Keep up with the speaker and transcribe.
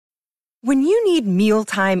When you need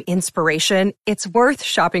mealtime inspiration, it's worth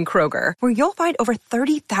shopping Kroger, where you'll find over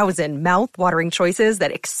 30,000 mouth-watering choices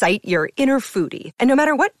that excite your inner foodie. And no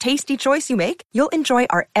matter what tasty choice you make, you'll enjoy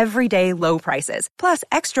our everyday low prices, plus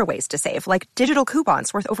extra ways to save, like digital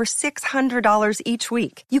coupons worth over $600 each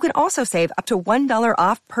week. You can also save up to $1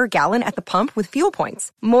 off per gallon at the pump with fuel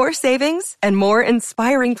points. More savings and more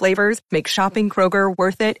inspiring flavors make shopping Kroger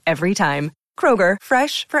worth it every time. Kroger,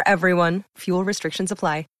 fresh for everyone. Fuel restrictions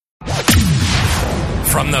apply.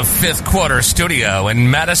 From the Fifth Quarter Studio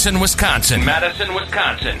in Madison, Wisconsin,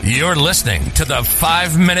 you're listening to the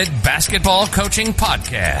 5-Minute Basketball Coaching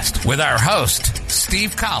Podcast with our host,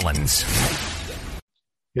 Steve Collins.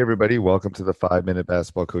 Hey, everybody. Welcome to the 5-Minute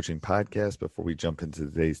Basketball Coaching Podcast. Before we jump into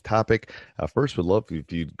today's topic, first, we'd love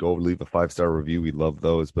if you'd go leave a 5-star review. We love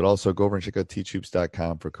those. But also go over and check out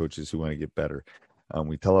teachhoops.com for coaches who want to get better.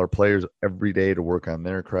 We tell our players every day to work on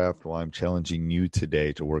their craft. Well, I'm challenging you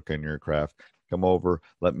today to work on your craft. Come over.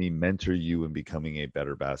 Let me mentor you in becoming a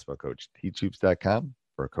better basketball coach. Teachhoops.com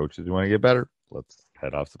for coaches who want to get better. Let's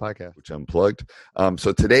head off the podcast, which unplugged.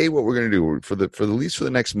 So today, what we're going to do for at least for the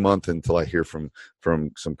next month until I hear from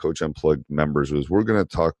some Coach Unplugged members is we're going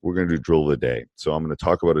to do drill of the day. So I'm going to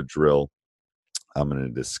talk about a drill. I'm going to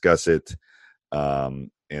discuss it, and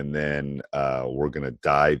then we're going to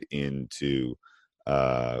dive into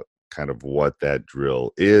kind of what that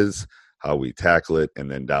drill is, how we tackle it, and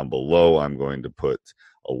then down below I'm going to put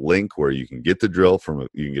a link where you can get the drill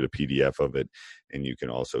you can get a PDF of it, and you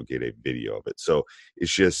can also get a video of it. So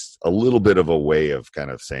it's just a little bit of a way of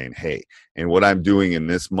kind of saying, hey, and what I'm doing in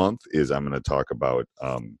this month is I'm going to talk about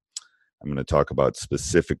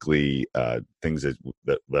specifically things that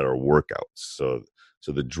are workouts. So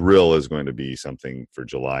the drill is going to be something for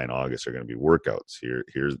July and August are going to be workouts.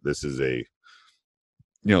 This is a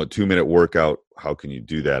 2-minute workout. How can you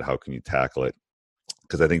do that? How can you tackle it?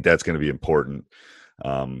 Because I think that's going to be important,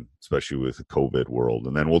 especially with the COVID world.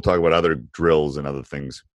 And then we'll talk about other drills and other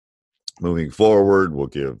things moving forward. We'll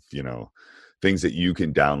give, things that you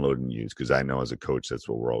can download and use, because I know as a coach, that's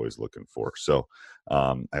what we're always looking for. So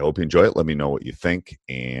I hope you enjoy it. Let me know what you think.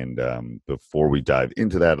 And before we dive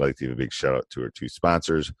into that, I'd like to give a big shout out to our 2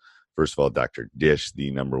 sponsors. First of all, Dr. Dish,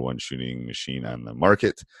 the #1 shooting machine on the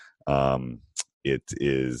market. It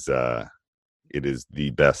is the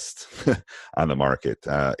best on the market.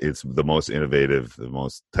 It's the most innovative, the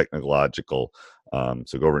most technological.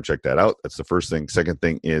 So go over and check that out. That's the first thing. Second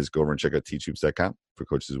thing is go over and check out teachhoops.com for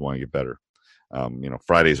coaches who want to get better.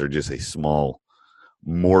 Fridays are just a small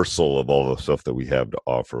morsel of all the stuff that we have to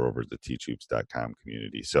offer over at the teachhoops.com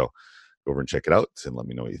community. So go over and check it out and let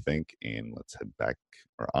me know what you think. And let's head back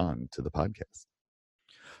or on to the podcast.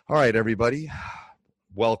 All right, everybody.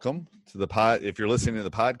 Welcome to the pod. If you're listening to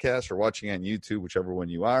the podcast or watching on YouTube, whichever one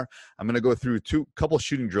you are, I'm going to go through couple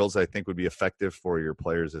shooting drills I think would be effective for your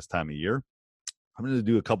players this time of year. I'm going to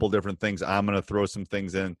do a couple different things. I'm going to throw some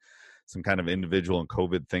things in, some kind of individual and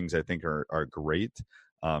COVID things I think are great,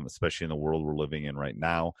 especially in the world we're living in right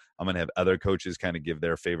now. I'm going to have other coaches kind of give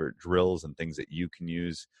their favorite drills and things that you can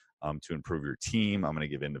use to improve your team. I'm going to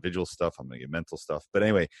give individual stuff. I'm going to give mental stuff. But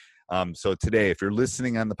anyway, so today, if you're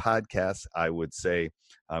listening on the podcast, I would say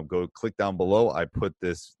go click down below. I put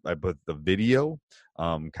the video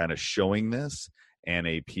kind of showing this and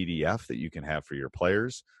a PDF that you can have for your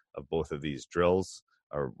players of both of these drills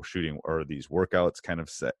or shooting or these workouts kind of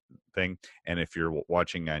set thing. And if you're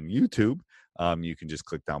watching on YouTube, you can just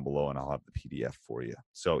click down below and I'll have the PDF for you.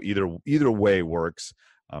 So either way works.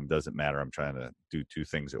 Doesn't matter. I'm trying to do 2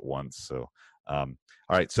 things at once. So, all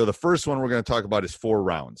right. So the first one we're going to talk about is 4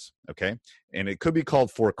 rounds. Okay. And it could be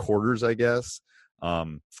called 4 quarters, I guess.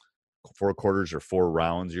 4 quarters or 4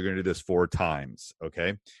 rounds. You're going to do this 4 times.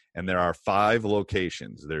 Okay. And there are 5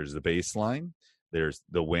 locations. There's the baseline. There's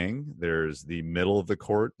the wing. There's the middle of the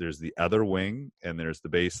court. There's the other wing, and there's the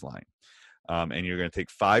baseline. And you're going to take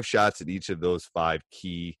 5 shots at each of those 5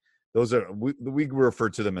 key. Those are, we refer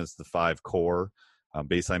to them as the 5 core.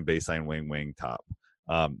 Baseline, wing, top.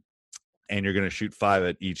 And you're going to shoot 5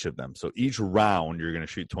 at each of them. So each round, you're going to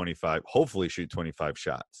shoot 25, hopefully shoot 25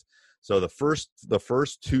 shots. So the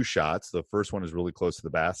first 2 shots, the first one is really close to the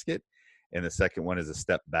basket, and the second one is a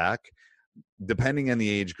step back. Depending on the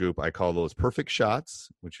age group, I call those perfect shots,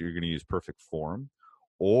 which you're going to use perfect form,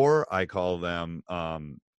 or I call them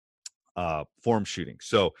form shooting.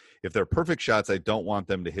 So if they're perfect shots, I don't want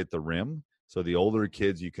them to hit the rim. So the older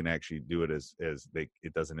kids, you can actually do it as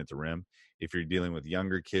it doesn't hit the rim. If you're dealing with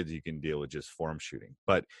younger kids, you can deal with just form shooting.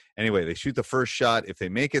 But anyway, they shoot the first shot. If they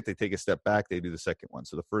make it, they take a step back. They do the second one.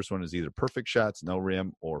 So the first one is either perfect shots, no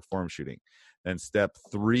rim, or form shooting. Then step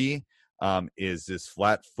 3 is this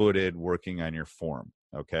flat-footed working on your form.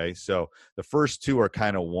 Okay, so the first two are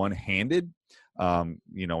kind of one-handed. When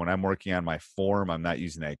I'm working on my form, I'm not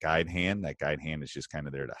using that guide hand. That guide hand is just kind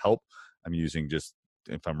of there to help. I'm using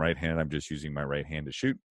if I'm right-handed, I'm just using my right hand to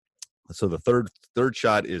shoot. So the third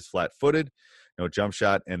shot is flat-footed, no jump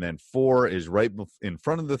shot, and then 4 is right in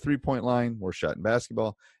front of the three-point line, worst shot in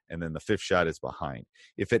basketball, and then the 5th shot is behind.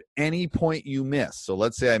 If at any point you miss, so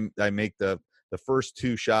let's say I make the first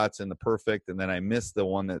 2 shots in the perfect, and then I miss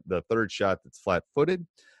the third shot that's flat-footed,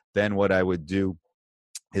 then what I would do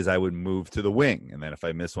is I would move to the wing, and then if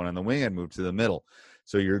I miss one on the wing, I'd move to the middle.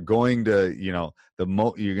 So you're going to, you're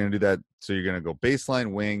going to do that. So you're going to go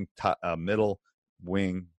baseline, wing, middle,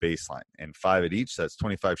 wing, baseline, and 5 at each. So that's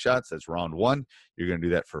 25 shots. That's round 1. You're going to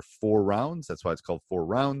do that for 4 rounds. That's why it's called 4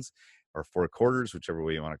 rounds or 4 quarters, whichever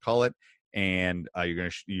way you want to call it. And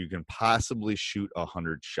you can possibly shoot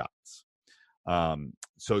 100 shots.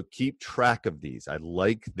 So keep track of these. I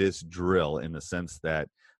like this drill in the sense that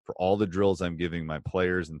for all the drills I'm giving my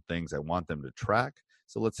players and things, I want them to track.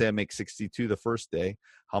 So let's say I make 62 the first day.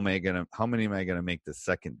 How many am I gonna make the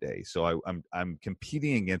second day? So I'm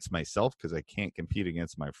competing against myself because I can't compete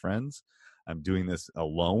against my friends. I'm doing this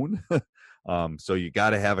alone. So you got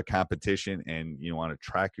to have a competition, and you want to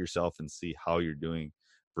track yourself and see how you're doing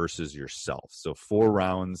versus yourself. So 4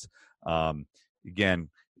 rounds. Again,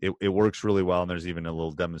 it works really well, and there's even a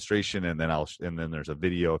little demonstration, and then there's a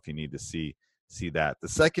video if you need to see that. The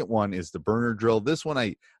second one is the burner drill. This one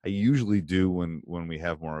I usually do when we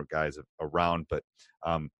have more guys around, but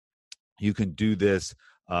you can do this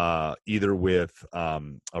either with a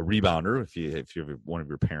rebounder if you have one of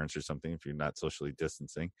your parents or something, if you're not socially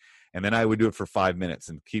distancing, and then I would do it for 5 minutes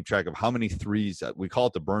and keep track of how many threes. We call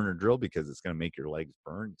it the burner drill because it's going to make your legs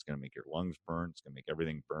burn, it's going to make your lungs burn, it's going to make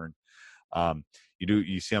everything burn.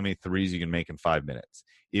 You see how many threes you can make in 5 minutes.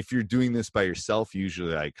 If you're doing this by yourself,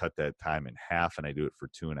 usually I cut that time in half and I do it for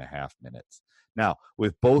 2.5 minutes. Now,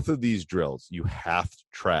 with both of these drills, you have to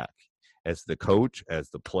track as the coach, as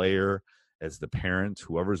the player, as the parent,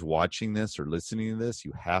 whoever's watching this or listening to this,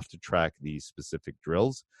 you have to track these specific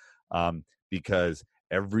drills because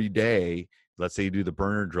every day, let's say you do the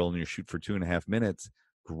burner drill and you shoot for 2.5 minutes.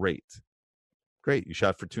 Great. You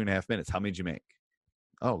shot for 2.5 minutes. How many did you make?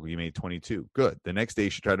 Oh, you made 22. Good. The next day you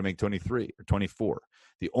should try to make 23 or 24.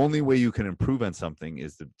 The only way you can improve on something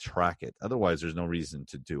is to track it. Otherwise, there's no reason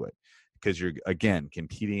to do it because you're, again,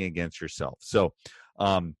 competing against yourself. So,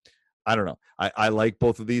 I don't know. I like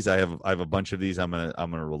both of these. I have a bunch of these I'm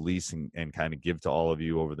gonna release and kind of give to all of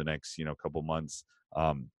you over the next couple months,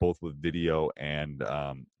 both with video and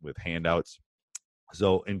with handouts.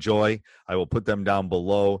 So enjoy. I will put them down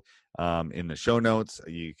below in the show notes.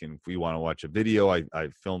 You can, if you want to watch a video, I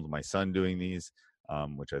filmed my son doing these,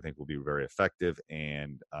 which I think will be very effective,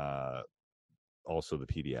 and also the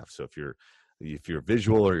PDF. So if you're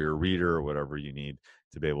visual or you're a reader or whatever you need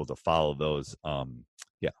to be able to follow those,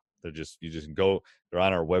 they're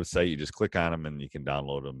on our website. You just click on them and you can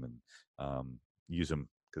download them and use them,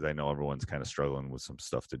 because I know everyone's kind of struggling with some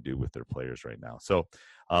stuff to do with their players right now. So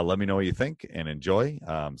let me know what you think and enjoy.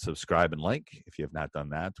 Subscribe and like if you have not done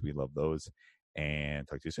that. We love those. And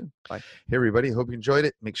talk to you soon. Bye. Hey, everybody. Hope you enjoyed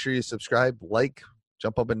it. Make sure you subscribe, like,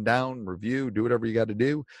 jump up and down, review, do whatever you got to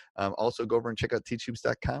do. Also, go over and check out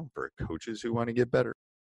teachhoops.com for coaches who want to get better.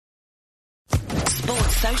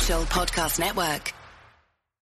 Sports Social Podcast Network.